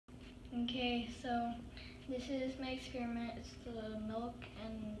Okay, so this is my experiment. It's the milk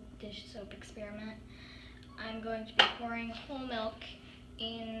and dish soap experiment. I'm going to be pouring whole milk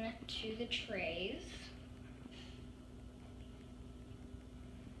into the trays.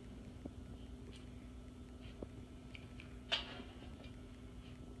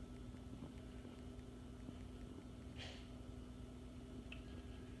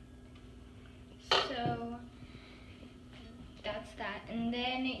 So that's that, and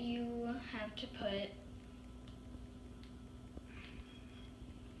then you have to put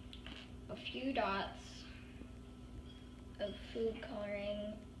a few dots of food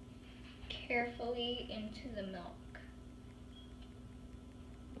coloring carefully into the milk.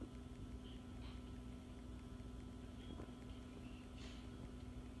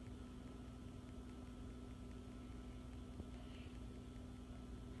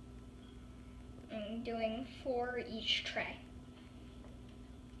 I'm doing 4 each tray.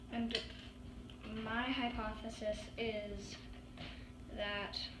 And my hypothesis is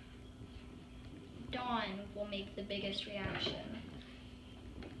that Dawn will make the biggest reaction.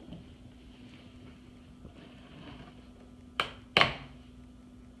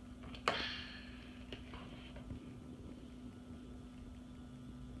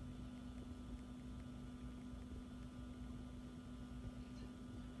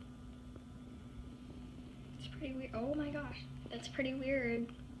 It's pretty weird. Oh my gosh, that's pretty weird.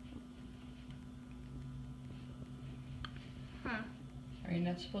 Huh. Are you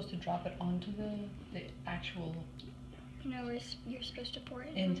not supposed to drop it onto the actual... No, you're supposed to pour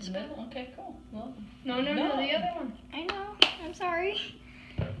it into the middle? Okay, cool. Well, no, the other one. I know, I'm sorry.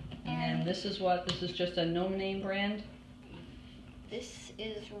 And this is what? This is just a no-name brand? This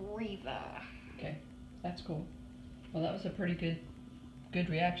is Riva. Okay, that's cool. Well, that was a pretty good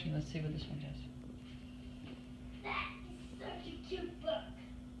reaction. Let's see what this one does. That is such a cute book.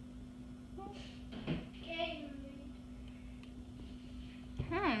 Okay.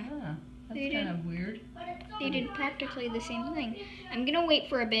 Ah, that's kind of weird. They did practically the same thing. I'm gonna wait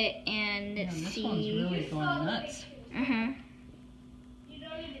for a bit and see. This one's really going nuts.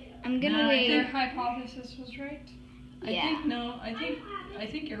 I'm gonna wait. Their hypothesis was right. Yeah. I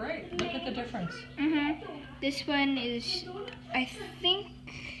think you're right. Look at the difference. This one is, I think,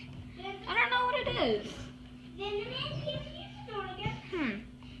 I don't know what it is.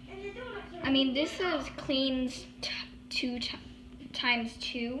 I mean, this says cleans 2 times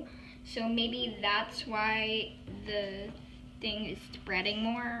 2, so maybe that's why the thing is spreading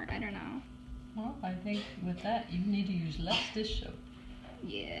more. I don't know. Well, I think with that, you need to use less dish soap.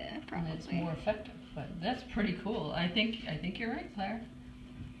 Yeah, probably. And it's more effective. But that's pretty cool. I think you're right, Claire.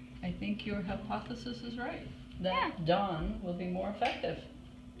 I think your hypothesis is right. That Dawn will be more effective.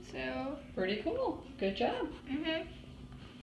 So pretty cool. Good job.